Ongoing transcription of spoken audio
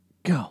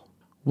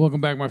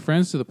Welcome back, my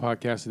friends, to the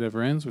podcast that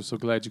never ends. We're so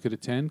glad you could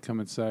attend. Come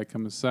inside,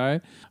 come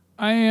inside.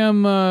 I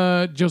am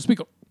Joe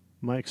Spiegel.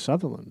 Mike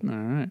Sutherland. All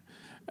right.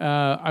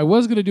 I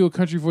was going to do a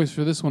country voice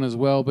for this one as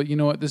well, but you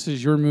know what? This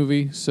is your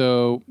movie,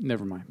 so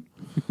never mind.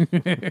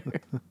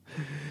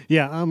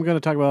 Yeah, I'm going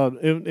to talk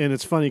about, and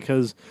it's funny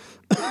because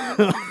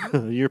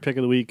your pick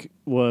of the week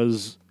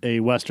was a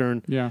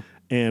Western, Yeah.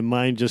 and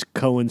mine just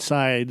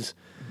coincides.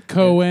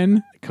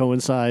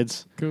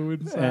 Coincides.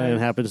 And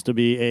happens to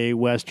be a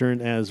Western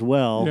as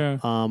well. Yeah.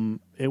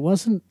 It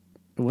wasn't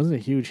a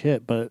huge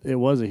hit, but it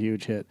was a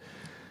huge hit.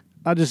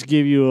 I'll just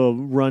give you a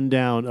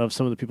rundown of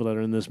some of the people that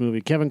are in this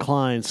movie. Kevin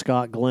Kline,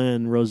 Scott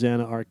Glenn,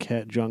 Rosanna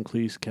Arquette, John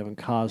Cleese, Kevin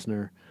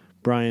Costner,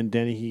 Brian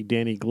Dennehy,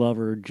 Danny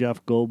Glover,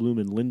 Jeff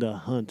Goldblum, and Linda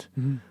Hunt.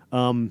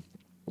 Mm-hmm.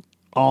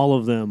 All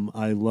of them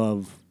I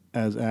love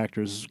as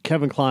actors.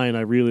 Kevin Kline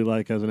I really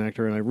like as an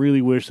actor, and I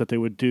really wish that they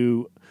would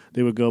go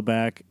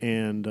back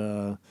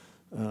and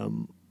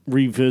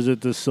revisit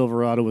the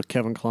Silverado with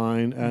Kevin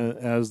Kline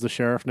as the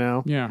sheriff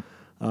now. Yeah.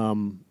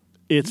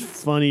 It's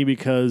funny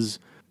because,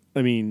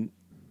 I mean,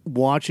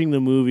 watching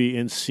the movie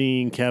and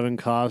seeing Kevin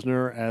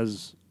Costner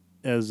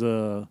as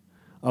a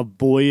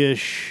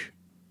boyish,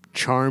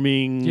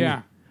 charming,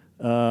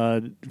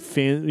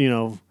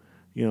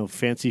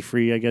 fancy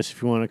free, I guess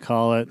if you want to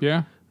call it,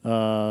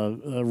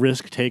 a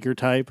risk taker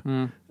type,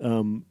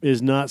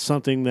 is not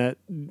something that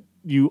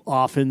you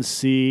often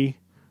see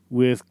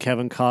with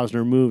Kevin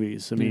Costner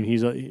movies. I mean,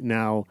 he's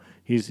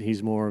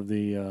more of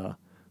the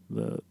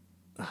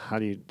how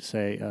do you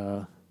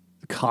say,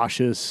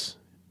 cautious.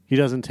 He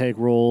doesn't take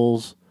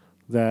roles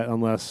that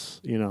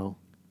unless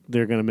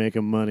they're going to make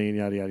him money and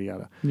yada yada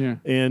yada. Yeah.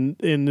 And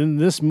in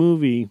this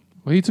movie,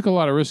 well, he took a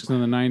lot of risks in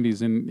the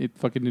 90s, and it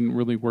fucking didn't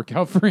really work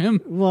out for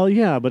him. Well,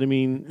 yeah, but I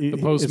mean, The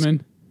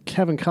Postman, it's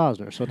Kevin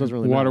Costner, so it doesn't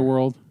really matter.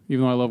 Waterworld.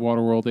 Even though I love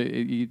Waterworld,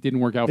 it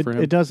didn't work out for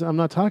him. It does. I'm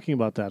not talking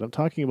about that. I'm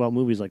talking about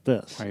movies like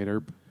this. Quiet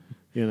Herb.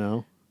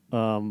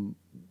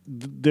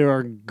 There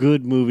are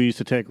good movies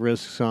to take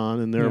risks on,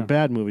 and there are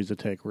bad movies to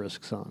take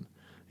risks on.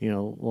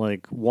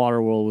 Like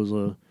Waterworld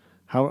was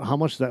how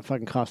much did that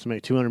fucking cost to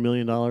make? $200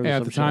 million. Yeah,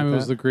 at the time it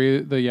was at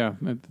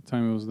the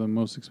time it was the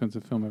most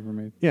expensive film ever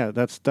made. Yeah,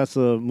 that's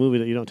a movie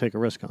that you don't take a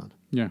risk on.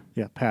 Yeah.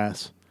 Yeah,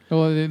 pass.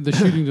 Well, the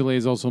shooting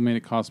delays also made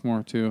it cost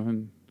more too,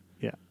 and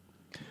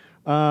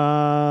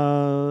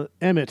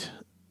Emmett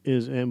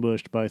is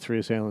ambushed by three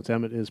assailants.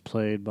 Emmett is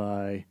played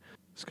by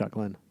Scott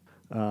Glenn.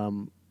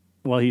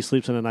 While he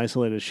sleeps in an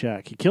isolated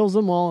shack, he kills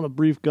them all in a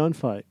brief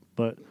gunfight,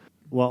 but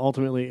while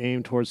ultimately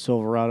aimed towards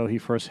Silverado, he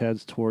first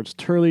heads towards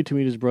Turley to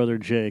meet his brother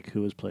Jake,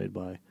 who is played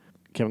by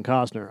Kevin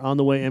Costner. On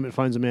the way, Emmett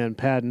finds a man,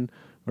 Payton,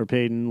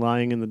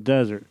 lying in the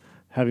desert,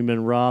 having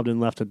been robbed and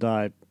left to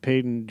die.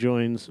 Payton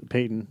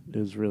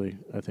is really,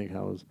 I think,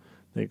 how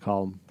they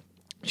call him,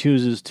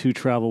 chooses to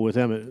travel with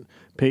Emmett.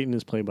 Payton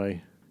is played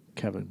by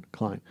Kevin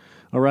Kline.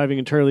 Arriving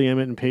in Turley,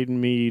 Emmett and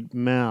Payton meet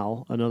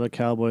Mal, another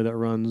cowboy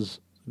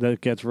that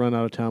gets run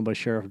out of town by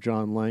Sheriff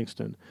John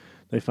Langston.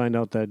 They find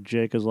out that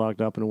Jake is locked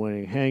up and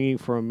awaiting hanging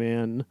for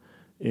killing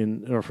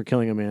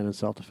a man in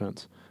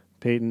self-defense.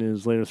 Payton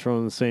is later thrown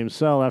in the same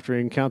cell after he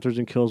encounters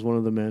and kills one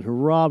of the men who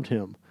robbed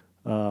him.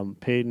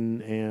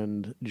 Payton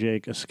and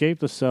Jake escape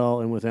the cell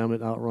and with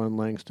Emmett outrun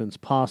Langston's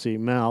posse.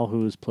 Mal,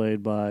 who is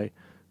played by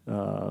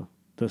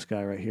this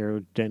guy right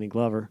here, Danny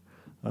Glover,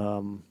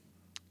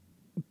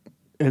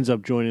 ends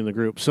up joining the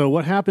group. So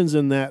what happens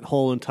in that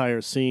whole entire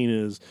scene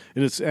is,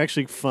 and it's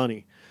actually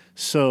funny.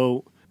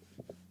 So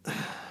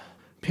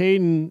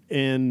Payton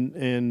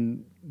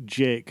and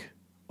Jake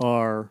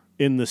are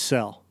in the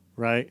cell,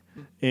 right?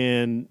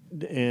 And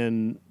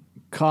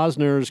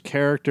Costner's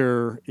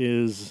character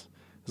is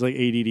like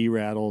ADD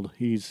rattled.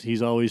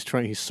 He's always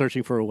he's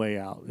searching for a way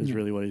out is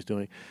really what he's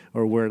doing,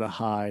 or where to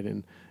hide,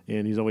 and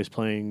he's always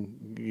playing,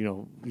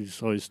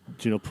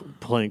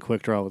 playing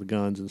quick draw with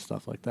guns and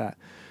stuff like that.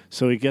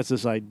 So he gets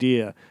this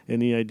idea,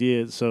 and the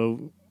idea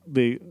so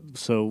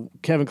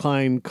Kevin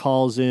Kline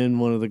calls in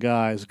one of the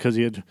guys because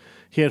he had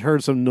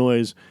heard some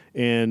noise,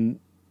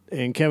 and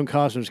Kevin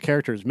Costner's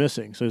character is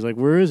missing. So he's like,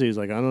 "Where is he?" He's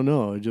like, "I don't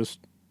know.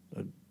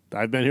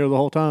 I've been here the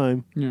whole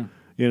time." Yeah.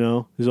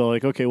 He's all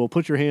like, "Okay, well,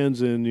 put your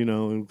hands in,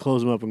 and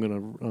close them up. I'm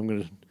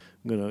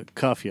gonna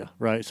cuff you,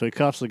 right?" So he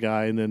cuffs the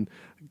guy, and then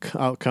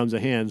out comes a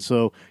hand.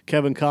 So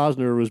Kevin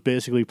Costner was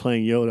basically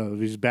playing Yoda.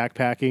 He's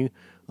backpacking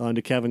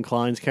onto Kevin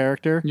Kline's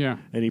character,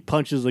 and he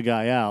punches the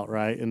guy out,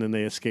 right? And then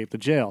they escape the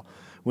jail.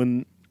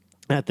 When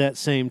at that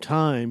same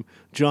time,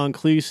 John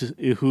Cleese,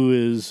 who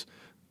is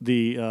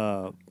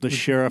the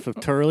sheriff of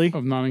Turley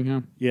of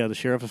Nottingham, the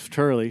sheriff of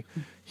Turley,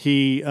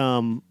 he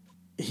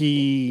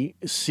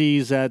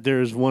sees that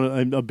there's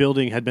a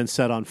building had been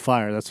set on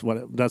fire.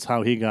 That's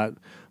how he got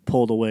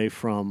pulled away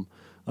from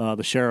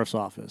the sheriff's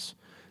office.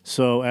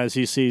 So as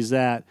he sees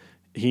that,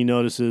 he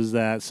notices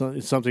that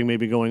something may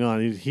be going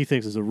on. He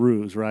thinks it's a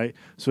ruse, right?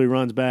 So he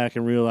runs back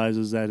and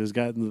realizes that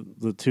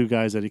the two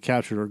guys that he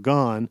captured are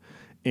gone,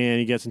 and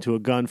he gets into a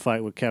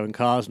gunfight with Kevin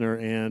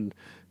Costner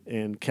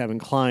and Kevin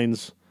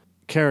Kline's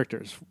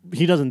characters.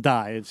 He doesn't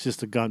die. It's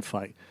just a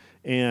gunfight.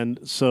 And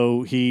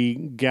so he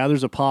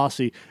gathers a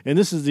posse. And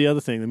this is the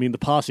other thing. I mean, the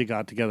posse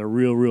got together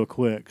real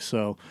quick.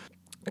 So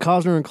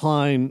Cosner and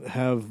Klein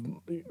have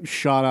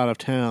shot out of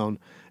town,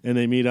 and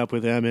they meet up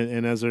with Emmett.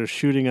 And as they're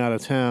shooting out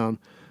of town,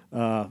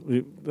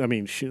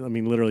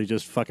 literally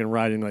just fucking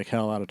riding like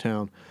hell out of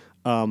town.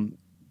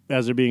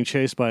 As they're being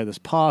chased by this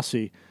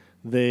posse,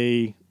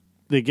 they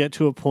get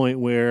to a point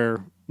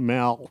where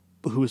Mal,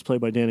 who is played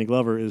by Danny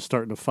Glover, is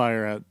starting to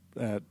fire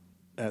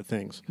at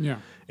things. Yeah.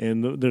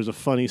 And there's a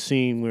funny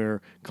scene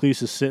where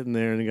Cleese is sitting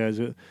there, and the guy's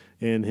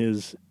and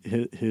his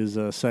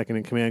second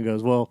in command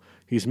goes, "Well,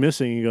 he's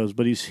missing." He goes,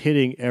 "But he's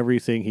hitting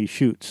everything he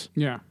shoots."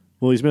 Yeah.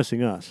 Well, he's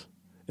missing us.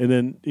 And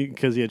then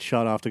because he had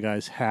shot off the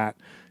guy's hat,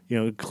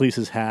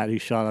 Cleese's hat, he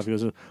shot off. He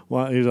goes,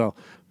 "Well," he's all,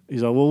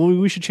 "Well,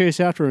 we should chase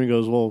after him." He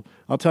goes, "Well,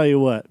 I'll tell you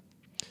what.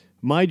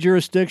 My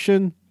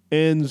jurisdiction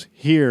ends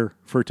here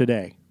for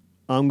today.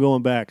 I'm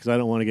going back because I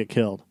don't want to get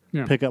killed.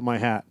 Yeah. Pick up my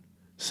hat."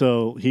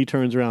 So he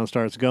turns around and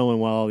starts going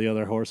while the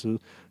other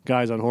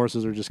guys on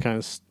horses are just kind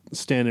of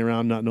standing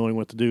around not knowing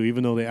what to do.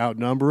 Even though they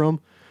outnumber him,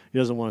 he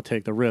doesn't want to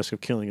take the risk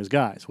of killing his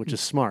guys, which is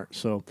smart.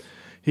 So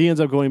he ends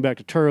up going back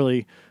to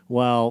Turley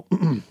while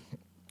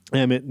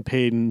Emmett and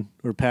Peyton,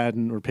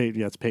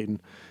 it's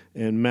Peyton,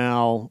 and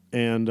Mal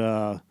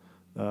and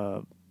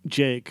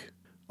Jake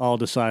all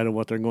decide on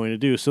what they're going to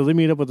do. So they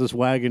meet up with this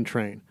wagon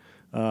train.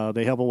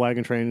 They help a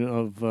wagon train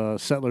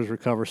of settlers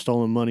recover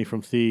stolen money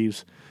from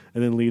thieves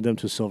and then lead them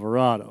to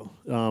Silverado.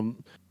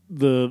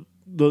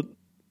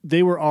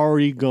 They were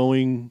already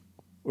going,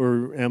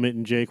 or Emmett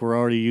and Jake were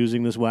already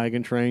using this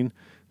wagon train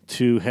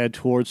to head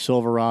towards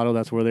Silverado.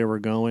 That's where they were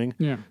going.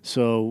 Yeah.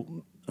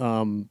 So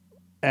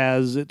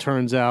as it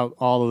turns out,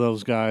 all of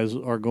those guys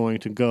are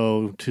going to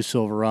go to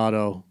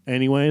Silverado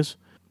anyways,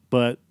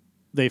 but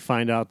they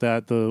find out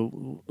that the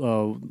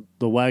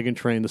wagon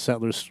train, the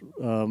settlers'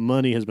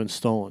 money has been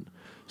stolen.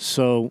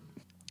 So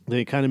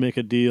they kind of make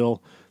a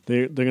deal.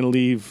 They're going to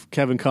leave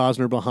Kevin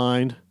Costner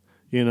behind,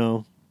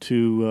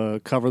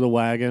 to cover the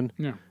wagon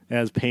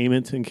as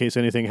payment in case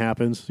anything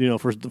happens.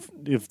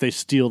 If they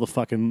steal the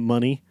fucking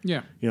money.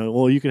 Yeah.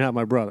 Well, you can have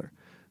my brother.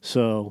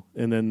 So,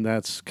 and then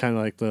that's kind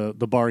of like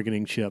the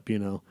bargaining chip,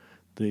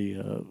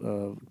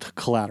 the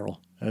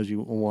collateral, as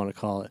you want to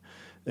call it.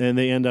 And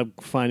they end up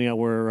finding out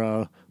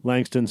where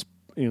Langston's,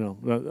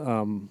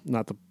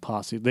 not the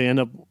posse. They end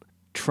up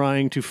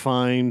trying to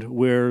find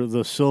where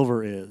the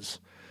silver is.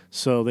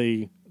 So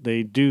they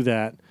do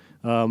that.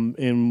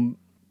 And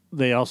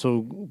they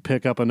also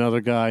pick up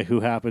another guy who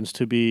happens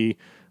to be,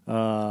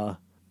 I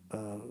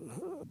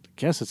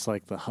guess it's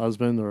like the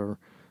husband or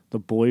the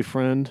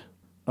boyfriend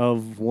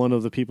of one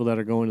of the people that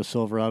are going to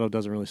Silverado.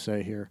 Doesn't really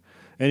say here.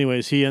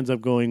 Anyways, he ends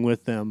up going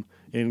with them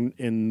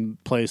in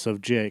place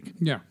of Jake.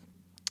 Yeah.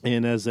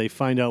 And as they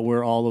find out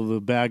where all of the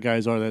bad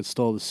guys are that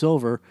stole the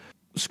silver,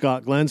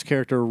 Scott Glenn's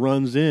character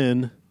runs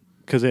in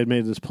because they had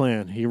made this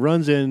plan. He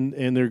runs in,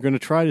 and they're going to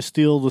try to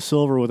steal the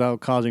silver without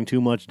causing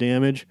too much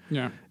damage.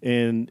 Yeah.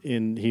 And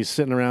he's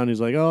sitting around. He's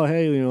like, "Oh,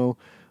 hey,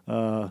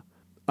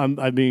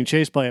 I'm being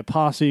chased by a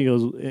posse." He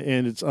goes,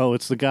 and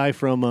it's the guy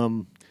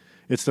from,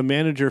 it's the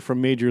manager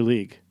from Major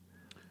League,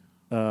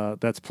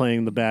 that's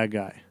playing the bad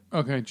guy.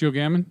 Okay, Joe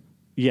Gammon.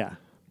 Yeah.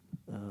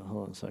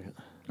 Hold on a second.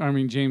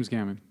 James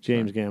Gammon.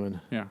 James Gammon.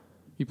 Yeah,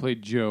 he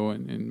played Joe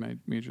in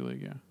Major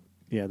League. Yeah.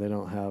 Yeah, they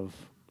don't have.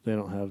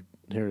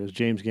 Here it is.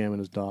 James Gammon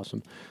is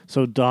Dawson.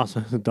 So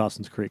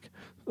Dawson's Creek.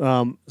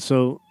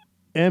 So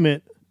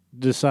Emmett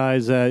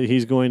decides that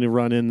he's going to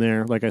run in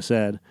there, like I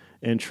said,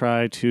 and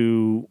try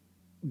to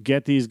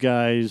get these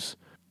guys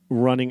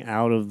running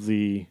out of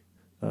the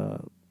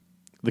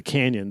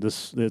canyon.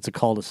 It's a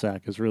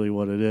cul-de-sac is really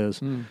what it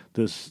is.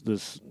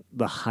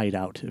 The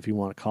hideout, if you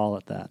want to call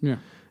it that. Yeah.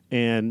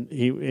 And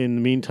in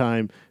the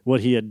meantime, what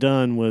he had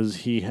done was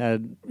he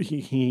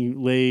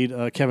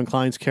laid Kevin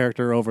Kline's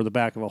character over the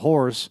back of a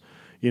horse,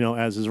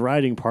 as his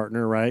riding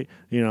partner, right?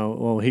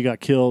 Well, he got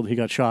killed, he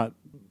got shot,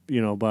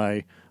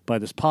 by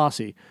this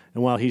posse.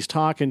 And while he's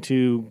talking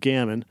to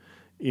Gammon,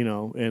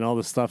 and all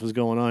this stuff is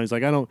going on, he's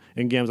like,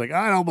 and Gammon's like,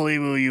 "I don't believe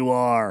who you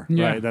are."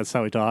 Yeah. Right? That's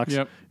how he talks.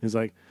 Yep. He's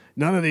like,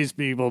 "None of these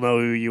people know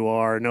who you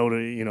are.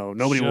 Nobody will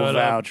vouch." Shut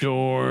up,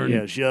 Dorn.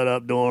 Yeah, shut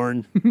up,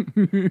 Dorn.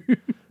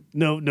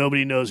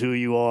 Nobody knows who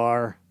you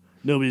are.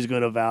 Nobody's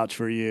going to vouch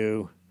for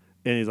you.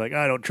 And he's like,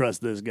 "I don't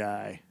trust this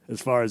guy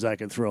as far as I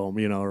can throw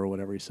him," or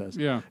whatever he says.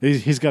 Yeah.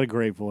 He's got a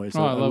great voice.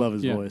 I love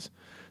his voice.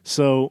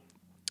 So,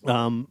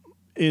 in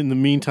the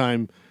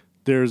meantime,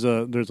 there's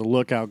a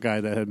lookout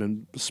guy that had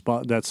been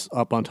that's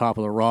up on top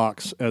of the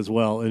rocks as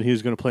well, and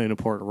he's going to play an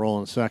important role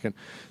in a second.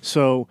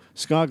 So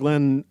Scott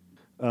Glenn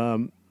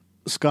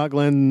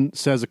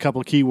says a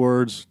couple of key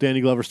words.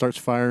 Danny Glover starts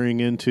firing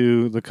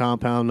into the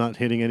compound, not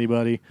hitting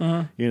anybody.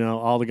 Uh-huh.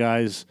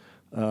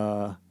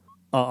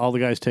 All the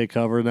guys take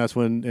cover, and that's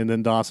when. And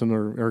then Dawson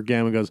or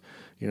Gammon goes,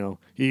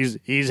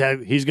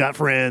 he's got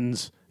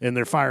friends, and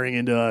they're firing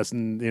into us,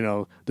 and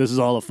this is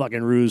all a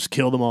fucking ruse.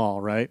 Kill them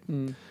all, right?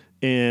 Mm.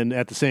 And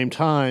at the same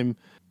time,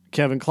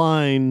 Kevin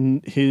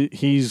Kline,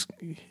 his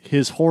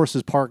horse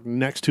is parked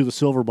next to the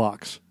silver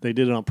box. They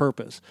did it on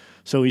purpose.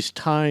 So he's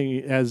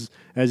tying as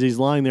he's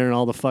lying there and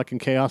all the fucking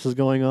chaos is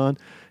going on.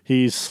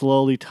 He's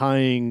slowly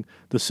tying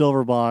the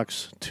silver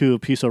box to a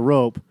piece of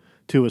rope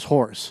to his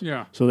horse.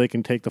 Yeah. So they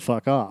can take the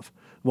fuck off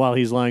while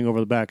he's lying over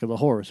the back of the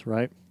horse,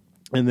 right?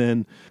 And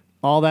then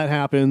all that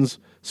happens.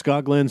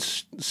 Scott Glenn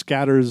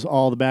scatters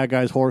all the bad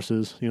guys'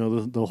 horses. You know,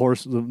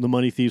 the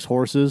money thieves'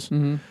 horses,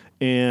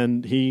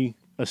 and he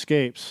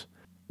escapes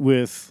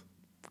with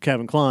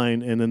Kevin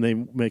Kline, and then they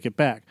make it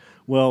back.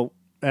 Well,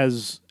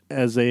 as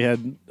they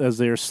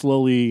are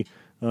slowly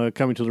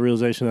coming to the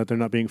realization that they're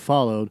not being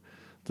followed,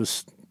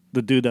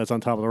 the dude that's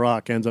on top of the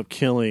rock ends up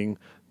killing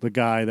the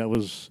guy that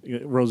was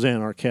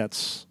Roseanne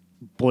Arquette's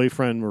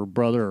boyfriend or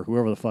brother or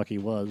whoever the fuck he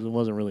was. It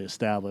wasn't really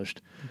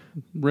established.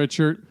 Red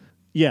shirt?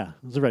 Yeah,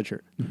 it was a red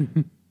shirt.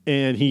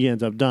 And he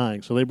ends up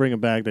dying. So they bring him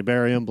back, they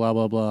bury him, blah,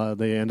 blah, blah.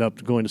 They end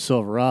up going to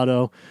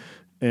Silverado.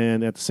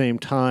 And at the same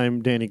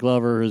time, Danny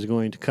Glover is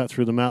going to cut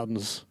through the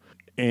mountains.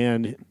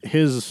 And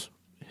his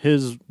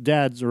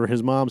dad's or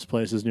his mom's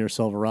place is near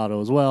Silverado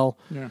as well.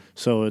 Yeah.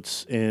 So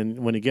and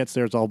when he gets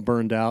there, it's all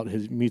burned out.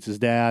 He meets his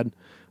dad.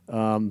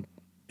 And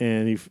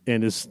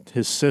his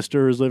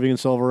sister is living in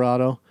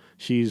Silverado.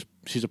 She's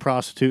a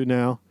prostitute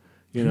now,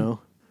 you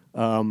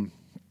know.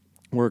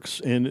 Works,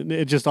 and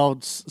it just all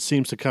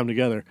seems to come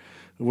together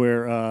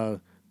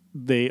where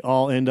they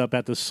all end up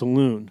at the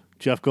saloon.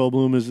 Jeff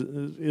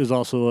Goldblum is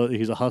also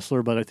he's a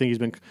hustler, but I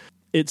think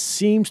it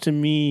seems to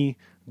me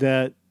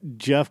that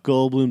Jeff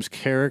Goldblum's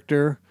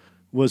character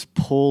was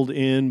pulled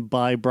in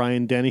by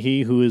Brian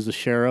Dennehy, who is the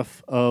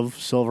sheriff of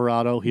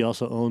Silverado. He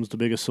also owns the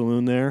biggest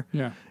saloon there.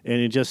 Yeah. And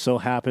it just so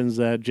happens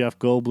that Jeff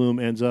Goldblum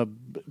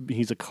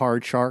he's a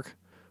card shark,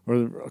 or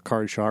a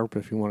card sharp,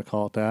 if you want to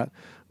call it that.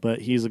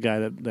 But he's the guy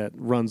that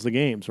runs the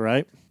games,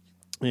 right?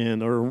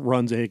 Or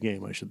runs a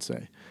game, I should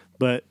say.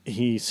 But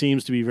he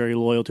seems to be very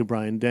loyal to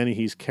Brian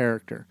Dennehy's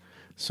character.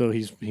 So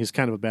he's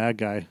kind of a bad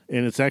guy.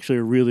 And it's actually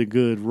a really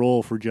good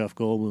role for Jeff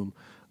Goldblum.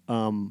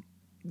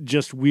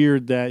 Just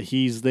weird that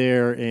he's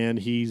there and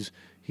he's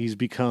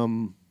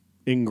become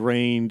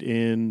ingrained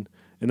in,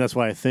 and that's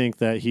why I think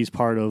that he's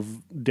part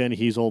of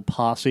Dennehy's old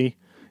posse,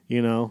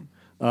 you know.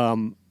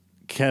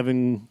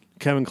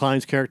 Kevin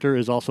Kline's character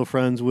is also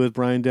friends with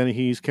Brian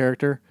Dennehy's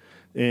character,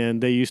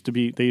 and they used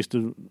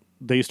to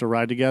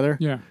ride together.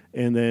 Yeah.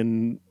 And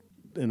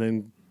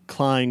then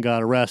Kline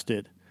got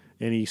arrested,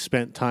 and he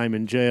spent time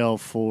in jail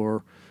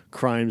for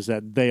crimes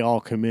that they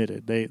all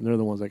committed. They're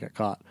the ones that got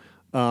caught.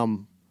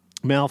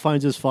 Mal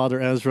finds his father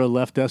Ezra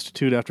left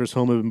destitute after his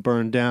home had been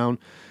burned down,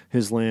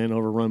 his land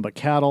overrun by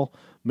cattle.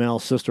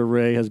 Mal's sister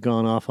Ray has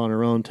gone off on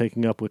her own,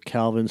 taking up with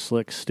Calvin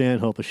Slick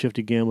Stanhope, a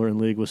shifty gambler in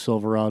league with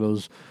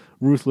Silverado's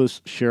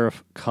ruthless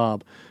Sheriff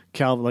Cobb.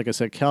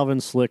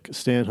 Calvin Slick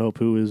Stanhope,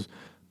 who is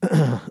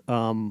Jeff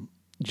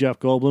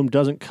Goldblum,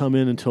 doesn't come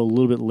in until a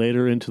little bit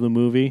later into the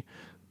movie,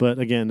 but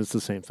again, it's the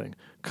same thing.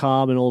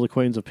 Cobb, an old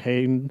acquaintance of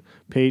Peyton,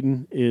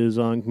 is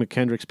on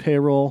McKendrick's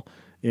payroll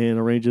and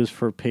arranges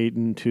for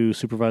Peyton to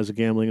supervise the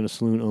gambling in a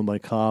saloon owned by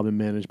Cobb and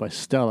managed by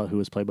Stella, who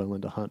is played by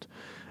Linda Hunt,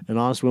 an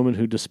honest woman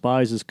who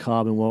despises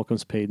Cobb and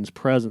welcomes Peyton's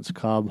presence.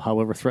 Cobb,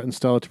 however, threatens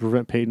Stella to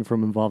prevent Peyton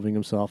from involving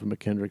himself in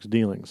McKendrick's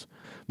dealings.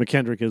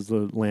 McKendrick is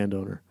the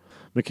landowner.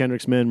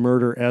 McKendrick's men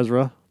murder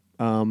Ezra.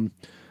 I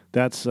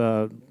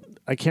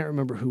can't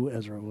remember who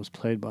Ezra was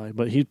played by,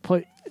 but he's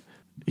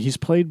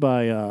played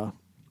by. Of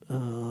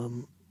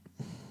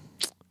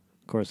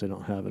course, they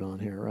don't have it on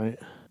here, right?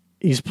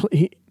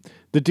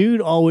 The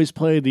dude always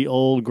played the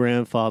old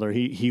grandfather.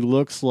 He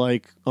looks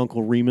like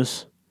Uncle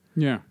Remus.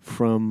 Yeah.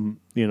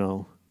 From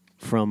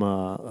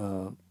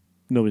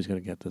nobody's gonna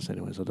get this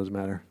anyway, so it doesn't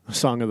matter.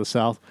 Song of the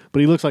South,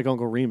 but he looks like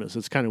Uncle Remus.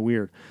 It's kind of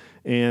weird.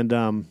 And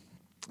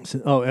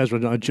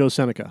Ezra, Joe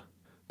Seneca,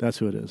 that's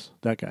who it is.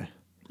 That guy.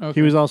 Okay.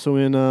 He was also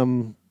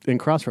in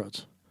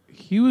Crossroads.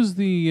 He was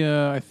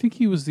I think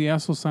he was the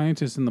asshole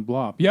scientist in The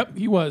Blob. Yep,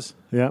 he was.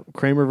 Yep,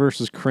 Kramer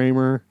versus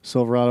Kramer,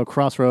 Silverado,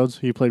 Crossroads.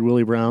 He played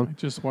Willie Brown. I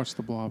just watched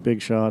The Blob.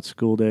 Big Shot,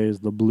 School Days,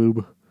 The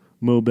Bloob,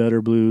 Mo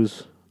Better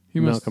Blues,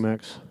 Malcolm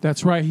X.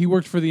 That's right. He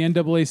worked for the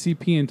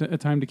NAACP in A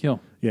Time to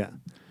Kill. Yeah,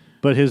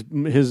 but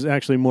his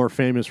actually more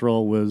famous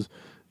role was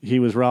he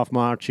was Ralph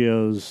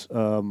Macchio's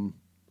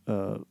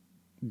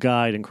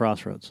guide in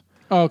Crossroads.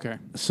 Oh, okay.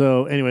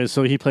 So anyway,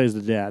 he plays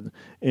the dad,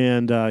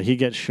 and he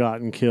gets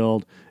shot and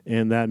killed,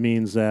 and that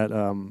means that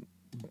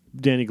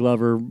Danny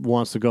Glover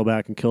wants to go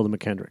back and kill the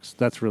McKendricks.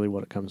 That's really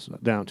what it comes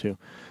down to.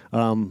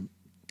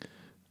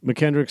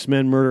 McKendrick's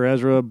men murder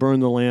Ezra, burn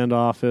the land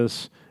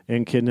office,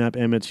 and kidnap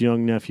Emmett's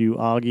young nephew,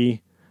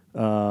 Augie.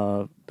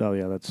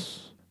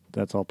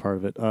 That's all part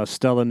of it.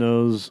 Stella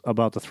knows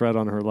about the threat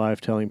on her life,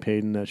 telling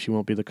Peyton that she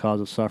won't be the cause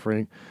of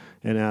suffering,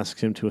 and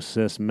asks him to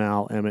assist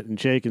Mal, Emmett, and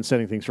Jake in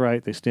setting things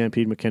right. They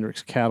stampede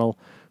McKendrick's cattle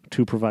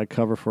to provide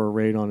cover for a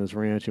raid on his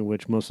ranch in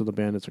which most of the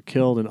bandits are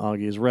killed and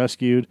Augie is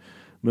rescued.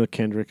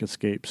 McKendrick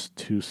escapes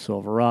to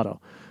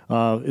Silverado.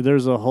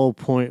 There's a whole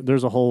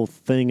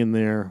thing in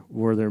there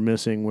where they're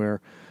missing where,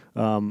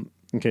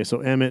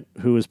 so Emmett,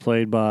 who is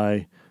played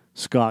by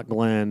Scott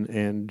Glenn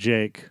and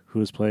Jake,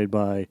 who is played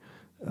by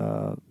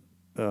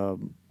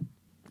Kevin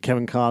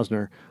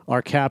Costner,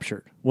 are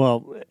captured.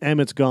 Well,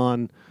 Emmett's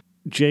gone.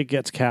 Jake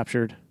gets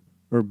captured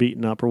or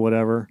beaten up or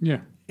whatever.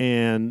 Yeah.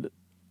 And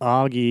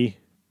Augie,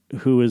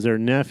 who is their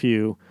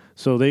nephew,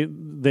 so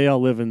they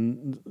all live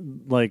in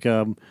like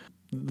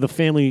the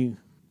family.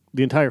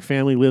 The entire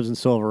family lives in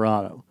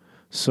Silverado,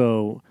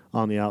 so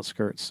on the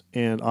outskirts.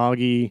 And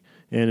Augie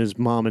and his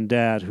mom and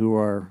dad, who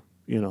are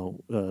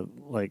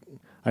like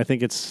I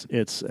think it's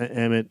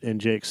Emmett and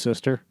Jake's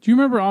sister. Do you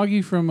remember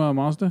Augie from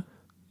Mazda?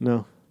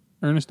 No.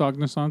 Ernest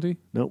Ognasanti?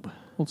 Nope.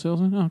 Old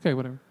salesman? Oh, okay,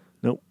 whatever.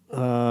 Nope.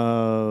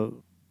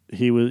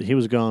 He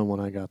was gone when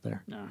I got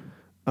there.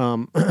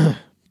 No.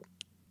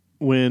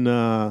 When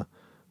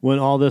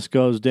all this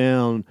goes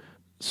down,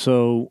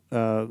 so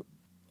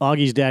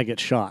Augie's dad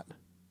gets shot,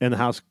 and the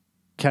house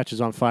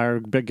catches on fire,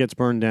 gets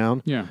burned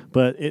down. Yeah.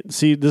 But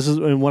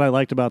what I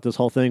liked about this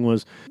whole thing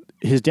was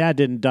his dad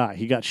didn't die.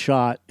 He got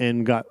shot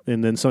and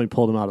then somebody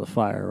pulled him out of the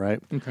fire.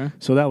 Right. Okay.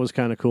 So that was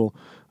kind of cool.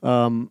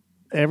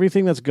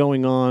 Everything that's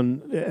going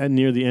on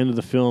near the end of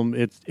the film,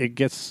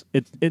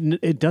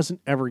 it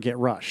doesn't ever get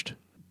rushed.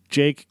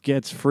 Jake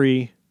gets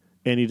free,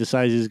 and he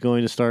decides he's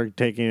going to start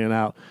taking it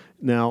out.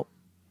 Now,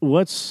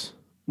 what's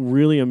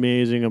really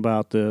amazing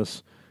about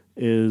this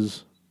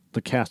is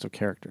the cast of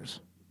characters,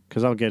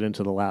 because I'll get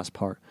into the last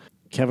part.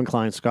 Kevin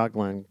Kline, Scott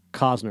Glenn,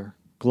 Costner,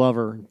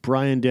 Glover,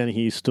 Brian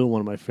Dennehy, still one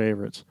of my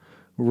favorites,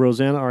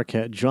 Rosanna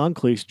Arquette, John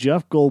Cleese,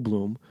 Jeff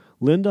Goldblum,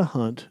 Linda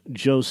Hunt,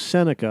 Joe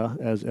Seneca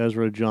as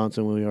Ezra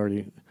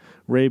Johnson,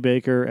 Ray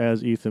Baker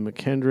as Ethan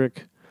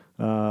McKendrick,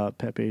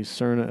 Pepe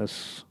Cerna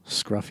as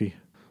Scruffy.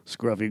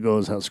 Scruffy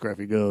goes how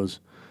Scruffy goes.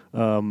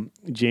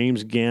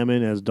 James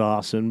Gammon as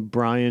Dawson,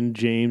 Brian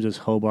James as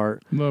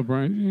Hobart. Love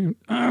Brian James.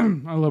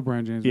 I love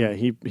Brian James. Yeah,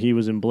 he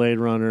was in Blade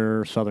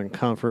Runner, Southern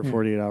Comfort,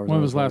 48 Hours. One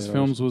of his last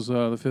films was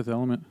The Fifth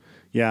Element.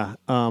 Yeah.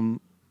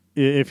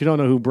 If you don't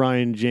know who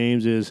Brian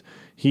James is,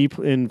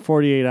 in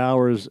 48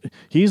 Hours,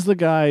 he's the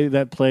guy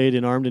that played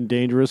in Armed and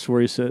Dangerous,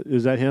 where he said,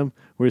 is that him?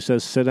 Where he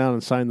says, sit down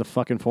and sign the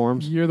fucking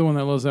forms? You're the one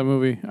that loves that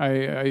movie.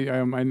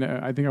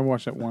 I think I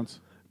watched that once.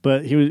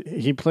 But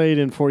he played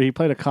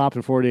a cop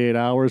in 48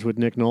 Hours with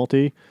Nick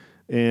Nolte,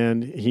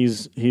 and he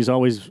was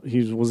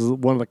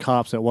one of the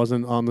cops that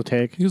wasn't on the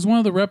take. He was one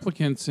of the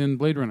replicants in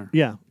Blade Runner.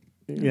 Yeah.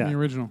 The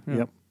original.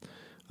 Yeah.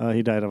 Yep.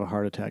 He died of a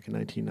heart attack in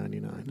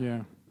 1999.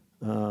 Yeah.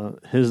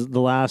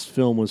 The last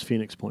film was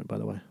Phoenix Point, by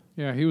the way.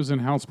 Yeah, he was in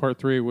House Part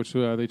 3, which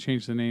they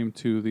changed the name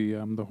to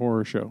the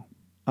horror show.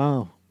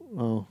 Oh.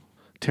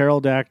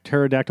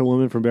 Pterodactyl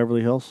Woman from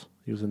Beverly Hills.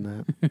 He was in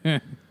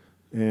that.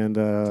 And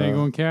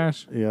Tango and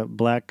Cash. Yeah,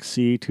 Black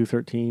Sea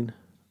 213.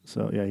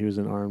 So yeah, he was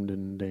in Armed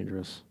and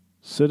Dangerous.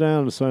 Sit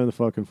down and sign the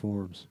fucking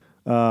forms.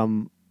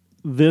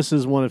 This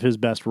is one of his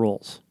best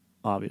roles,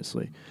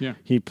 obviously. Yeah.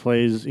 He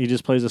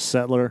just plays a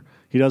settler.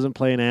 He doesn't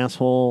play an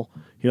asshole.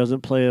 He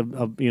doesn't play a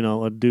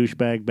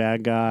douchebag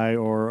bad guy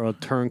or a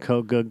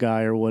turncoat good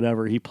guy or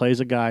whatever. He plays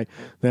a guy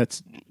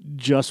that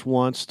just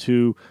wants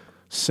to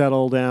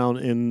settle down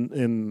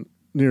in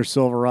near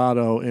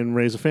Silverado and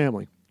raise a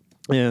family.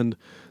 And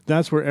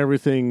that's where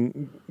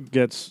everything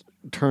gets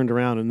turned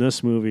around in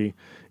this movie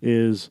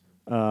is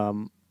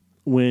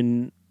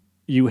when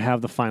you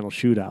have the final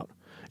shootout.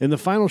 And the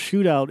final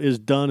shootout is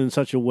done in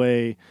such a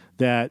way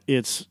that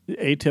it's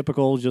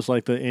atypical, just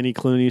like any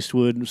Clint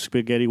Eastwood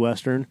spaghetti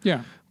western.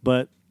 Yeah.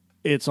 But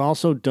it's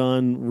also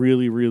done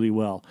really, really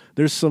well.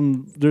 There's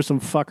some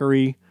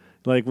fuckery,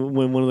 like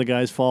when one of the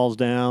guys falls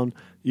down,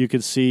 you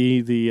can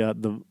see the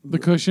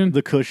cushion.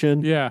 The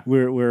cushion. Yeah.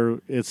 Where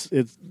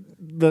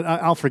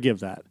I'll forgive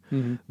that.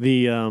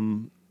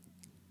 Mm-hmm.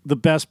 The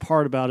best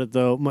part about it,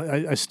 though,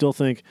 I still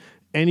think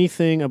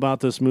anything about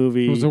this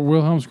movie. Was there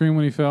Wilhelm scream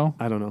when he fell?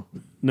 I don't know.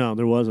 No,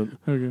 there wasn't.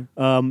 Okay.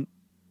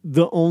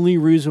 The only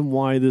reason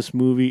why this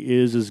movie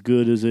is as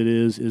good as it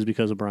is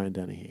because of Brian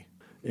Dennehy.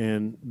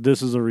 And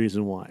this is the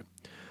reason why.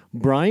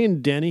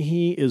 Brian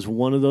Dennehy is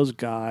one of those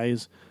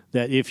guys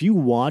that if you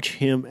watch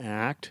him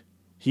act,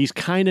 he's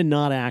kind of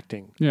not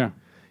acting. Yeah.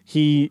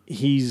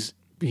 He's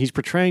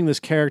portraying this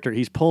character.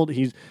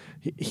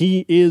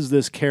 He is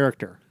this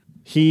character.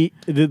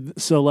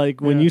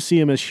 When you see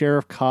him as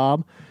Sheriff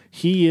Cobb,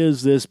 he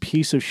is this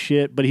piece of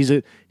shit, but he's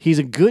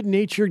a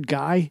good-natured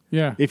guy.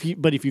 Yeah. If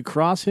you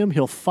cross him,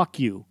 he'll fuck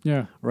you.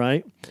 Yeah.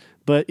 Right?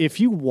 But if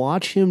you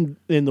watch him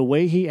in the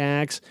way he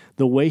acts,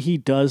 the way he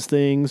does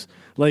things,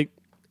 like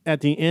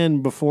at the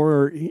end,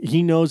 before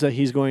he knows that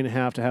he's going to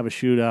have a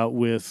shootout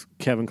with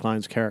Kevin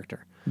Kline's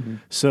character. Mm-hmm.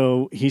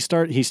 So he's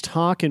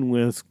talking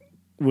with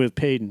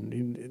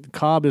Peyton.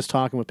 Cobb is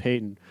talking with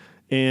Peyton,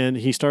 and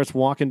he starts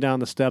walking down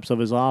the steps of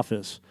his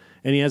office,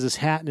 and he has his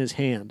hat in his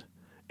hand,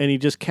 and he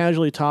just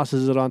casually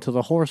tosses it onto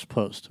the horse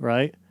post,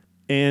 right?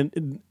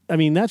 And I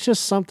mean, that's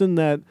just something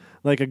that,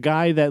 like, a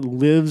guy that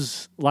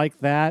lives like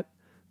that,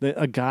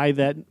 a guy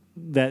that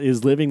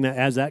is living that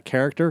as that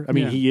character. I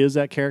mean, He is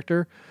that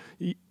character.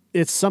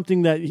 It's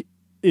something that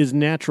is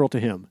natural to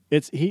him.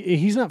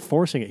 He's not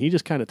forcing it. He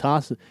just kind of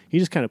tosses. He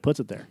just kind of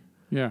puts it there.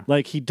 Yeah,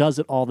 like he does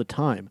it all the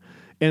time.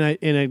 And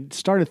I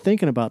started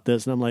thinking about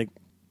this, and I'm like,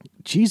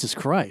 Jesus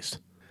Christ,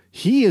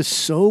 he is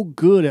so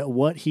good at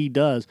what he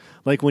does.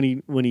 Like when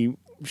he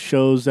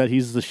shows that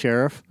he's the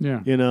sheriff,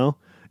 you know,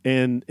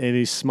 and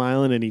he's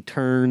smiling and he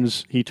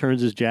turns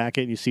his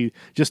jacket, and you see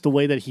just the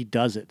way that he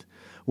does it.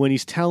 When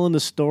he's telling the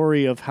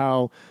story of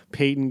how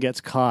Peyton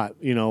gets caught,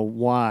 you know,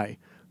 why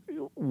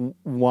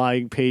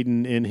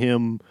Peyton and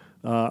him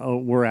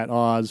were at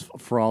odds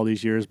for all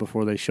these years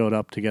before they showed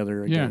up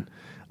together again.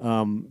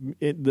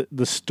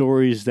 The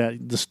story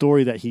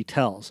that he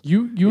tells is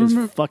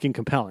remember, fucking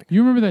compelling.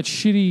 You remember that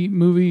shitty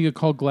movie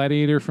called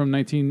Gladiator from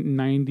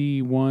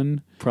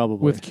 1991?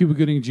 Probably. With Cuba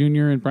Gooding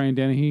Jr. and Brian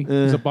Dennehy. It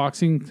was a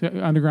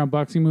underground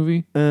boxing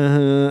movie.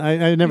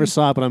 I never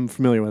saw it, but I'm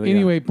familiar with it.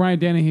 Anyway, Brian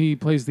Dennehy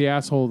plays the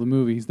asshole of the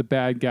movie. He's the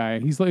bad guy.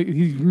 He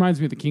reminds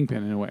me of the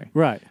Kingpin in a way.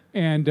 Right.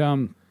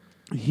 And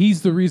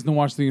he's the reason to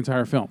watch the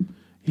entire film.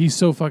 He's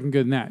so fucking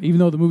good in that. Even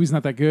though the movie's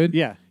not that good,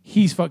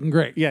 he's fucking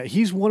great. Yeah,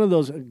 he's one of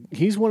those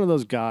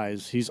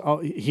guys. He's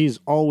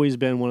always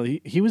been one of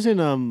the, he was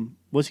in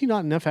was he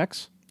not in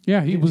FX?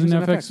 Yeah, he was in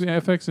FX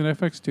and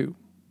FX2.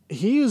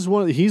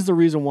 He's the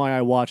reason why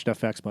I watched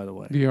FX, by the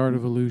way. The Art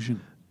of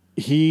Illusion.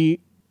 He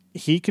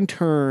can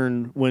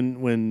turn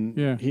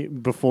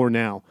before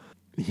now.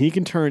 He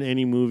can turn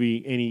any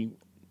movie, any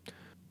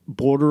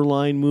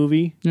borderline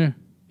movie. Yeah.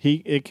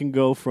 It can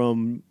go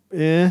from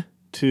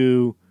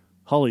to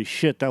holy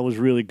shit, that was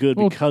really good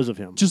because of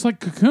him. Just like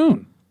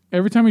Cocoon.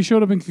 Every time he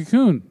showed up in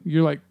Cocoon,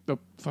 you're like,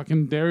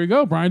 there you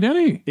go, Brian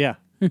Dennehy. Yeah.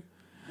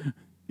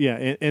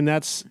 Yeah, and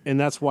that's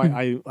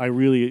why I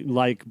really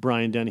like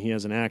Brian Dennehy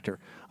as an actor.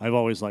 I've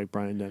always liked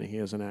Brian Dennehy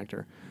as an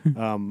actor.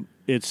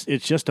 It's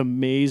just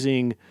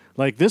amazing.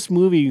 Like this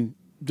movie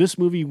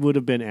would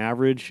have been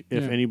average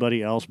if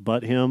anybody else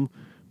but him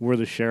were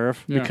the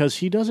sheriff because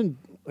he doesn't.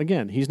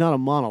 Again, he's not a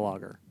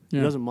monologuer. He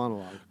doesn't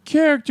monologue.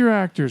 Character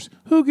actors.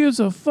 Who gives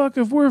a fuck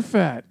if we're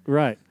fat?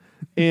 Right.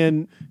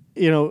 And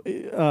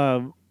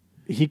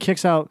he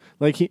kicks out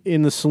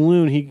in the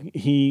saloon.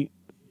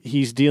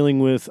 He's dealing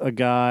with a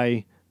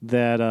guy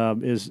that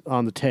is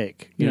on the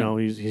take. You know,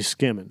 he's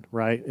skimming,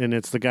 right? And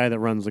it's the guy that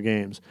runs the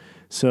games.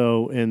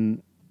 So,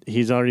 and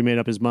he's already made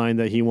up his mind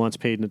that he wants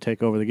Peyton to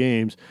take over the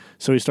games.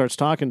 So he starts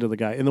talking to the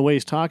guy. And the way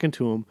he's talking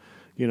to him,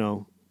 you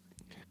know,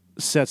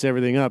 sets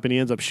everything up, and he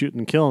ends up shooting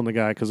and killing the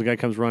guy because the guy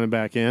comes running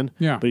back in.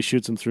 Yeah. But he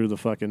shoots him through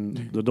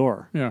the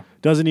door. Yeah.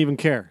 Doesn't even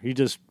care. He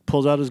just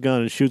pulls out his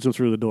gun and shoots him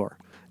through the door.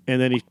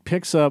 And then he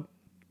picks up,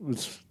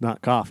 it's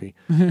not coffee,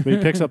 but he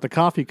picks up the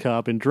coffee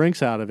cup and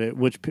drinks out of it,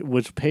 which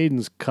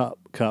Peyton's cup.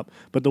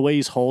 But the way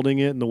he's holding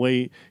it and the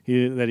way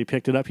that he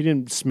picked it up, he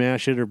didn't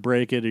smash it or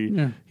break it.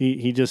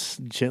 He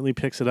just gently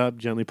picks it up,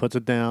 gently puts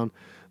it down,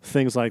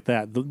 things like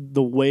that.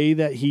 The way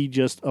that he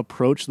just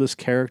approached this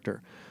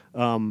character.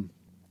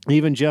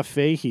 Even Jeff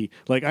Fahey.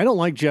 Like, I don't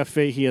like Jeff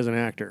Fahey as an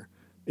actor.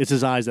 It's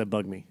his eyes that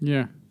bug me.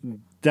 Yeah.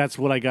 That's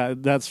what I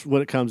got. That's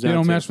what it comes down to. They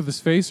don't match with his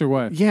face or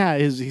what? Yeah,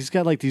 he's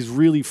got like these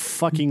really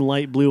fucking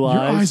light blue eyes.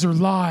 Your eyes are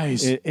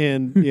lies.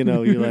 And you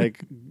know, you're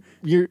like,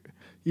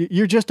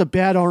 you're just a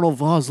bad Arnold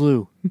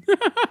Vosloo.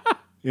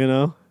 You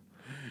know?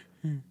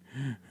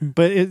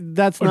 But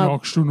that's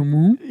not...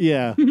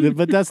 Yeah,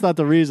 but that's not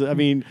the reason. I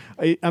mean,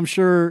 I'm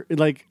sure,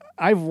 like,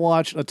 I've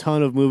watched a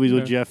ton of movies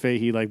with Jeff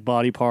Fahey, like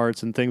Body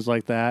Parts and things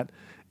like that.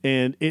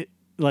 And it,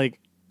 like,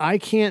 I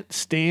can't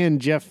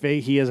stand Jeff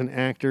Fahey as an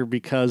actor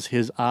because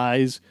his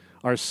eyes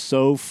are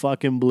so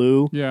fucking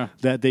blue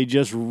that they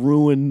just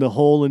ruin the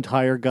whole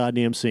entire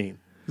goddamn scene.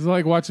 Is it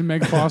like watching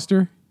Meg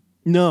Foster?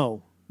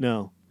 No,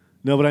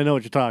 but I know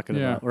what you're talking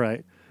about,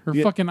 right? Her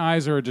fucking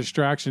eyes are a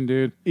distraction,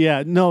 dude.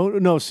 Yeah,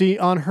 no. See,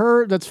 on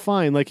her, that's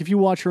fine. Like, if you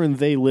watch her in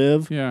They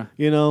Live,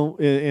 you know,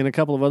 in a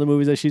couple of other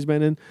movies that she's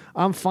been in,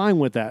 I'm fine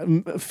with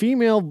that.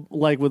 Female,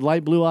 like, with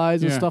light blue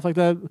eyes and stuff like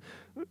that,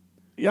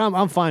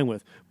 I'm fine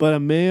with. But a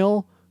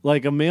male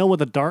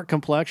with a dark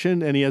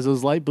complexion and he has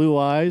those light blue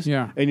eyes,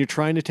 and you're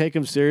trying to take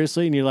him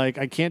seriously, and you're like,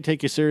 I can't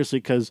take you seriously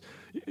because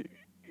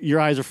your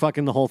eyes are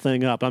fucking the whole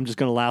thing up. I'm just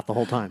going to laugh the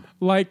whole time.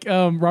 Like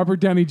Robert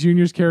Downey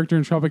Jr.'s character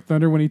in Tropic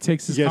Thunder when he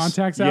takes his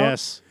contacts out?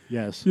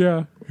 Yes.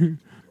 Yeah.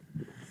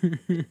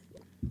 You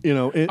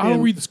know, I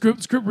don't read the script.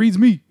 The script reads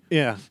me.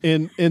 Yeah.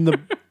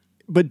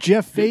 But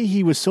Jeff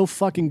Fahey was so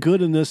fucking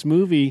good in this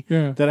movie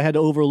that I had to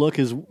overlook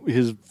his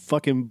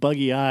fucking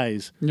buggy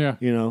eyes. Yeah.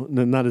 You know,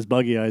 not his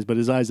buggy eyes, but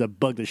his eyes that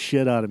bug the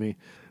shit out of me.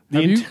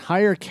 The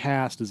entire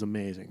cast is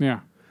amazing.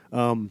 Yeah.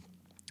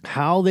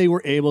 How they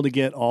were able to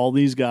get all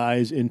these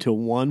guys into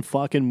one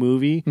fucking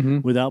movie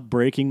without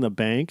breaking the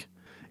bank,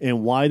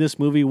 and why this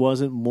movie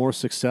wasn't more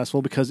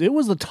successful, because it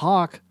was the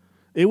talk.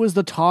 It was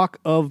the talk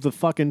of the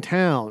fucking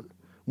town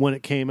when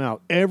it came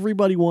out.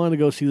 Everybody wanted to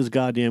go see this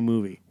goddamn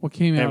movie. What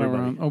came out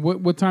around?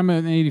 What time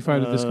in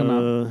 85 did this come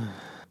out?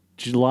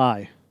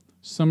 July.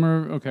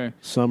 Summer, okay.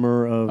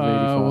 Summer of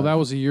 85. Well, that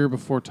was a year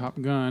before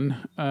Top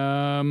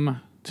Gun.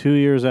 2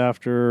 years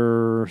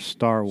after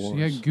Star Wars. So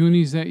you had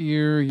Goonies that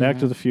year. Back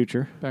to the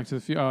Future. Back to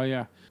the Future. Oh,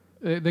 yeah.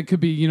 That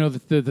could be, you know,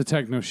 the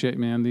techno shit,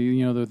 man.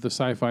 The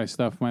sci-fi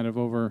stuff might have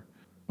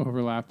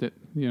overlapped it,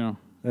 you know.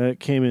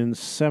 It came in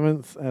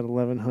 7th at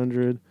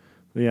 1100.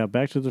 Yeah,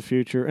 Back to the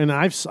Future. And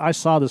I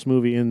saw this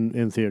movie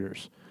in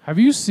theaters. Have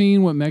you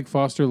seen what Meg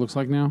Foster looks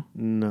like now?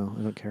 No,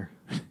 I don't care.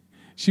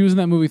 She was in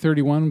that movie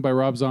 31 by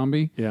Rob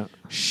Zombie. Yeah.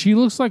 She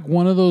looks like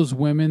one of those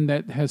women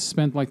that has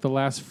spent like the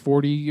last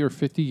 40 or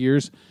 50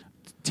 years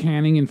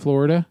tanning in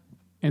Florida.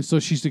 And so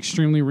she's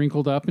extremely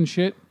wrinkled up and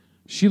shit.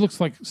 She looks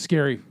like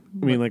scary.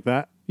 You mean like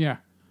that? Yeah.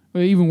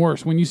 But even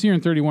worse. When you see her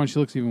in 31, she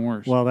looks even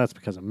worse. Well, that's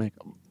because of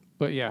makeup.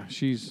 But yeah,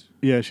 she's...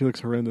 Yeah, she looks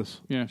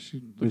horrendous. Yeah,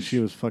 she... And she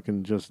was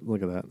fucking just...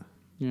 Look at that.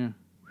 Yeah.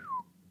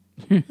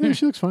 Yeah,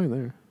 she looks fine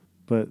there.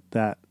 But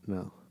that,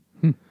 no.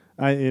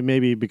 It may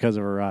be because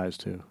of her eyes,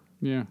 too.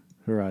 Yeah.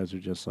 Her eyes are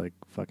just like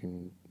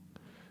fucking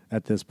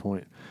at this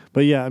point.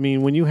 But yeah, I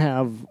mean, when you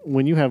have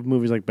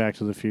movies like Back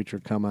to the Future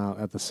come out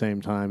at the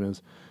same time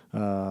as...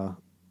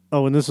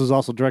 and this was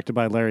also directed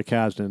by Larry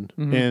Kasdan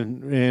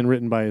and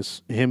written by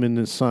him and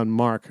his son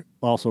Mark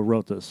also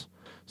wrote this.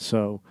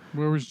 So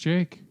Where was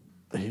Jake?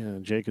 yeah,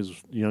 Jake is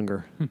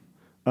younger,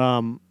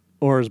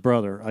 or his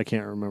brother. I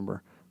can't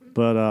remember.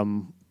 But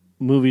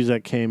movies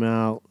that came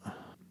out.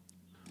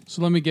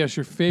 So let me guess.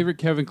 Your favorite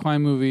Kevin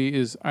Kline movie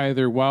is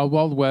either Wild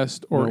Wild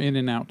West or Nope. In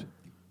and Out.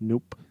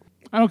 Nope.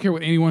 I don't care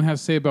what anyone has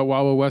to say about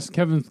Wild Wild West.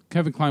 Kevin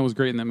Kline was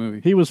great in that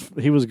movie. He was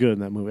good in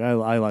that movie.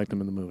 I liked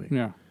him in the movie.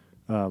 Yeah.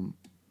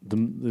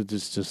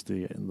 It's just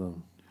the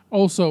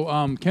Also,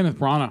 Kenneth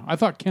Branagh. I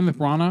thought Kenneth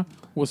Branagh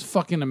was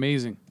fucking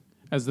amazing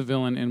as the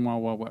villain in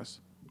Wild Wild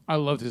West. I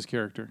loved his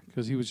character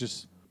because he was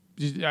just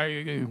I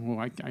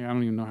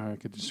don't even know how I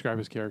could describe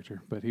his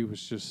character, but he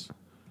was just...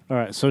 All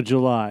right, so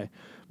July.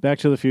 Back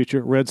to the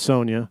Future, Red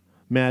Sonja,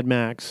 Mad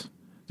Max.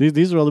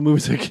 These are all the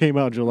movies that came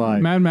out in July.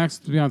 Mad Max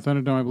Beyond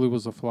Thunderdome, I believe,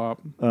 was a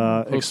flop.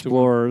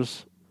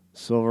 Explorers,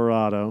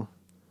 Silverado.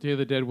 Day of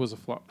the Dead was a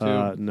flop,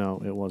 too.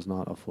 No, it was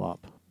not a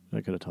flop.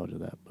 I could have told you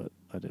that, but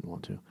I didn't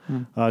want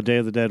to. Day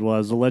of the Dead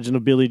was The Legend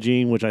of Billie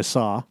Jean, which I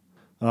saw.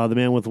 The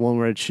Man with One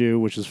Red Shoe,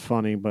 which is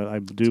funny, but I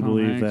do Tom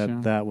believe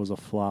Hanks, that was a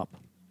flop.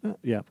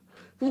 Yeah.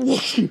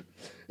 Bless you.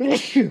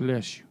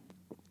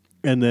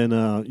 And then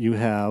you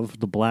have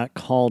The Black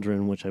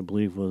Cauldron, which I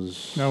believe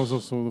was... That was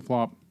also the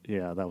flop.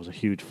 Yeah, that was a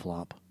huge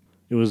flop.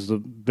 It was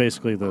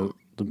basically the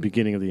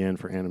beginning of the end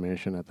for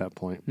animation at that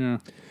point. Yeah.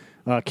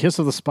 Kiss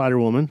of the Spider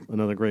Woman,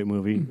 another great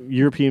movie.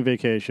 European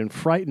Vacation,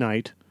 Fright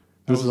Night.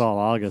 This is all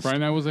August. Friday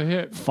Night was a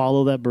hit.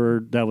 Follow That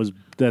Bird.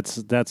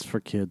 That's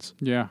for kids.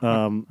 Yeah,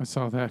 I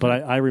saw that.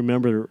 But I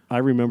remember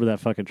that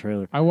fucking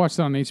trailer. I watched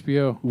it on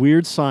HBO.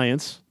 Weird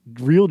Science,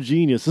 Real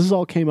Genius. This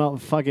all came out in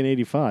fucking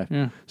 85.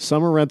 Yeah.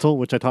 Summer Rental,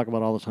 which I talk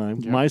about all the time.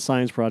 Yeah. My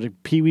Science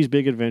Project, Pee-wee's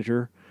Big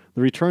Adventure,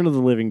 The Return of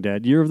the Living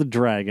Dead, Year of the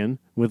Dragon,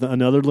 with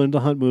another Linda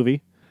Hunt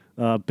movie.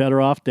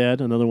 Better Off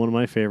Dead, another one of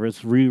my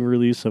favorites.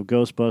 Re-release of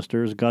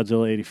Ghostbusters,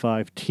 Godzilla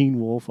 85, Teen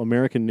Wolf,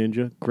 American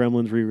Ninja,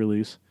 Gremlins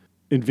re-release.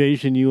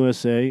 Invasion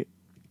USA,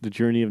 The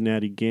Journey of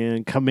Natty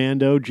Gann,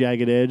 Commando,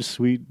 Jagged Edge,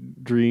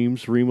 Sweet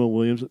Dreams, Remo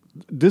Williams.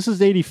 This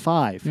is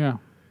 85. Yeah.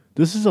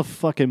 This is a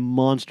fucking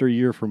monster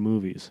year for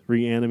movies.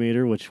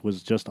 Reanimator, which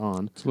was just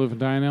on. To Live and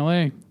Die in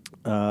L.A.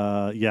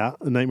 Yeah,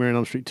 Nightmare on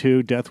Elm Street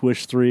 2, Death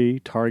Wish 3,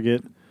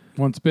 Target.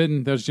 Once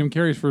Bitten. That was Jim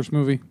Carrey's first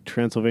movie.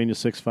 Transylvania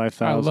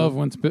 6-5000. I love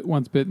Once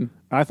Bitten.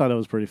 I thought it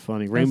was pretty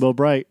funny. Rainbow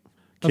Bright.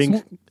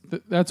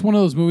 That's one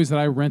of those movies that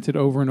I rented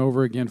over and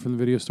over again from the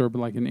video store, but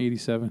like in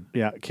 '87.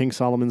 Yeah, King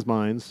Solomon's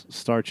Mines,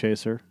 Star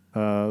Chaser.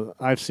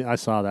 I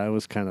saw that.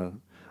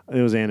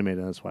 It was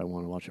animated. That's why I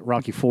want to watch it.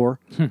 Rocky IV,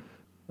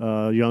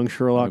 Young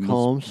Sherlock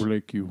Holmes.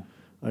 Break you.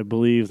 I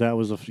believe that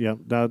was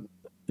that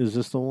is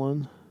this the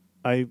one?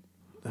 I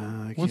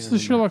What's the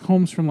Sherlock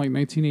Holmes from like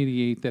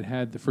 1988 that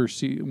had the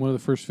first one of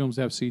the first films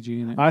to have CG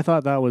in it? I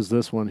thought that was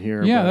this one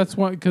here. Yeah, that's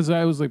why, because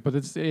I was like, but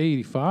it's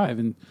 85,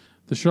 and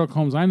the Sherlock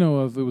Holmes I know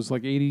of, it was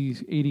like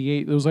 80,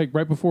 88. It was like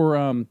right before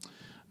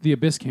The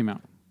Abyss came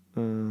out.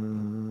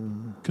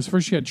 Because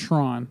first you had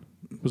Tron,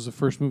 was the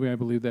first movie I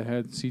believe that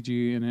had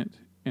CG in it,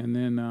 and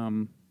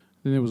then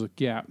there was a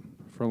gap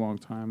for a long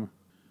time.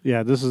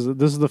 Yeah, this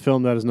is the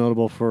film that is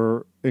notable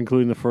for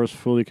including the first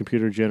fully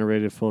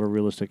computer-generated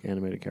photorealistic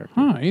animated character.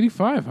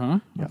 85, huh?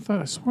 Yeah.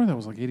 I swore that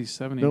was like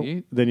 87, 88.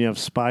 Nope. Then you have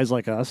Spies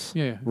Like Us,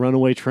 Yeah.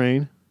 Runaway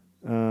Train,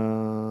 The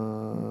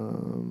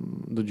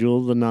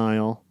Jewel of the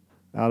Nile,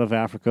 Out of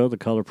Africa, The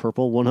Color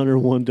Purple,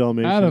 101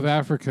 Dalmatians. Out of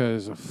Africa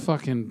is a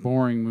fucking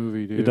boring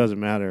movie, dude. It doesn't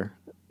matter.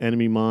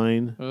 Enemy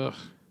Mine,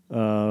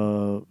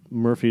 Ugh.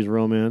 Murphy's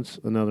Romance,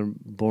 another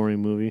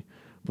boring movie,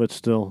 but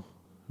still,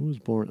 who was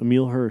born?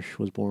 Emile Hirsch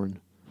was born.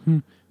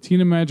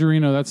 Tina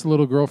Majorino, that's the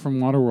little girl from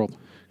Waterworld.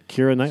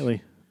 Keira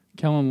Knightley.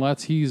 Kellen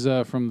Lutz, he's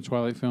from the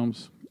Twilight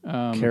films.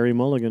 Carey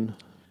Mulligan.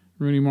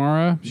 Rooney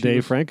Mara.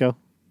 Dave Franco.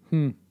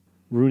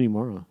 Rooney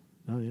Mara.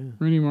 Oh, yeah.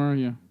 Rooney Mara,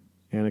 yeah.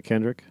 Anna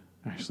Kendrick.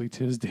 Ashley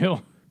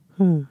Tisdale.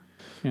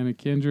 Anna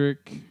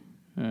Kendrick.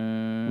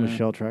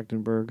 Michelle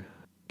Trachtenberg.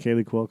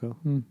 Kaylee Cuoco.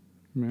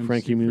 Amanda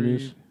Frankie Seyfried,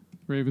 Muniz.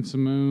 Raven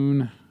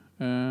Simoon.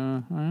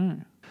 All right.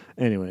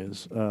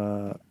 Anyways,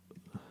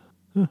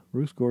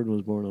 Ruth Gordon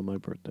was born on my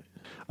birthday.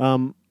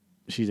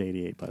 She's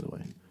 88, by the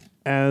way.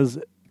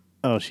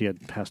 She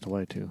had passed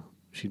away too.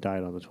 She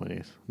died on the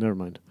 28th. Never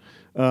mind.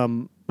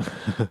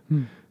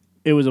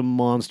 it was a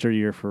monster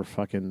year for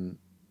fucking.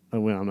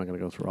 Well, I'm not going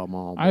to go through them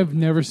all. I've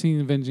never seen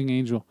Avenging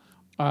Angel.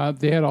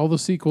 They had all the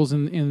sequels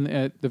in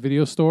at the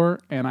video store,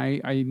 and I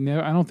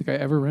don't think I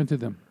ever rented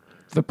them.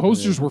 The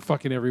posters were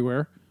fucking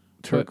everywhere.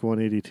 Turk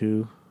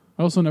 182.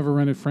 I also never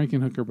rented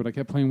Frankenhooker, but I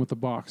kept playing with the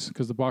box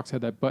because the box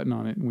had that button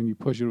on it, and when you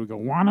push it, it would go,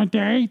 "Want a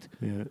date?"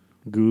 Yeah.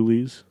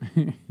 Ghoulies.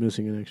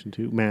 Missing in Action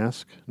 2.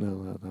 Mask. No,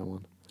 not that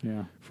one.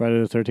 Yeah. Friday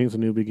the 13th, A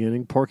New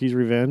Beginning. Porky's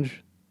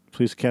Revenge.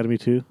 Police Academy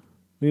 2.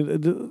 I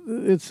mean,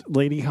 it's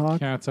Lady Hawk.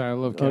 Cat's Eye. I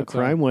love Cat's Eye.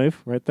 Crime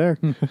Wave, right there.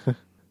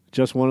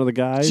 Just One of the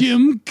Guys.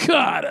 Jim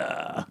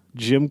Cotta.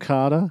 Jim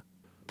Cotta.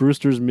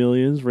 Brewster's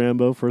Millions.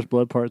 Rambo, First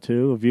Blood Part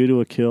 2. A View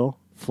to a Kill.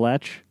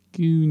 Fletch.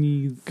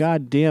 Goonies.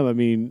 God damn, I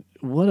mean,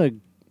 what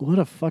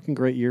a fucking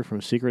great year from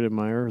Secret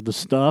Admirer. The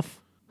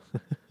Stuff.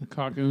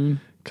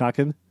 Cocoon.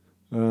 Cocken.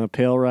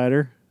 Pale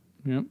Rider.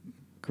 Yep.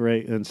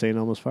 Great. And St.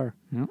 Elmo's Fire.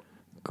 Yep.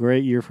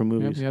 Great year for Yep.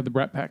 movies. You had the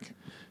Brat Pack.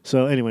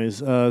 So anyways,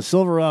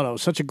 Silverado,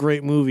 such a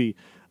great movie.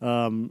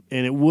 And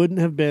it wouldn't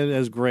have been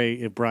as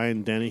great if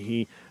Brian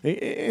Dennehy,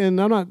 and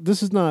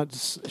this is not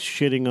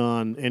shitting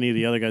on any of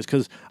the other guys,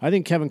 because I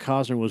think Kevin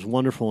Costner was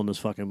wonderful in this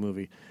fucking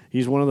movie.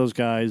 He's one of those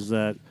guys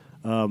that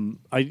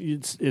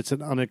it's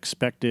an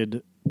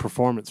unexpected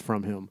performance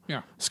from him.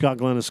 Yeah. Scott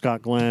Glenn is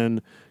Scott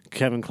Glenn.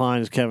 Kevin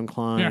Kline is Kevin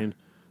Kline.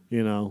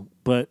 Yeah.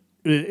 But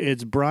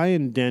it's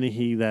Brian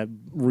Dennehy that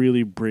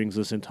really brings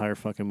this entire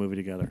fucking movie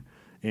together.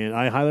 And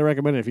I highly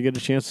recommend it. If you get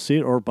a chance to see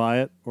it or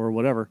buy it or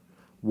whatever,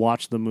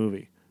 watch the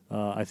movie.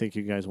 I think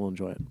you guys will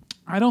enjoy it.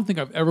 I don't think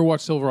I've ever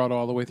watched Silverado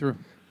all the way through.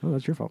 Oh,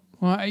 that's your fault.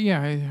 Well, I'm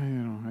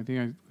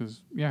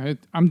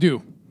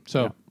due.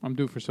 So I'm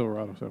due for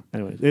Silverado. So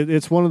anyway,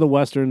 it's one of the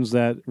westerns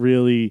that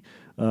really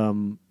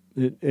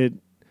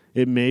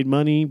it made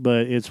money,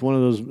 but it's one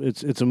of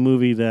those. It's a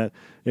movie that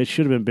it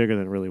should have been bigger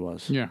than it really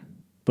was. Yeah.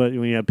 But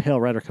when you had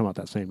Pale Rider come out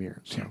that same year,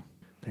 so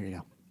there you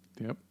go.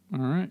 Yep. All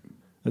right.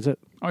 That's it.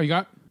 All you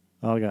got?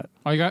 All I got.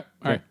 All you got?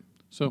 All Okay. right.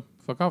 So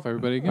fuck off,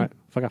 everybody again. All right.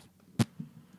 Fuck off.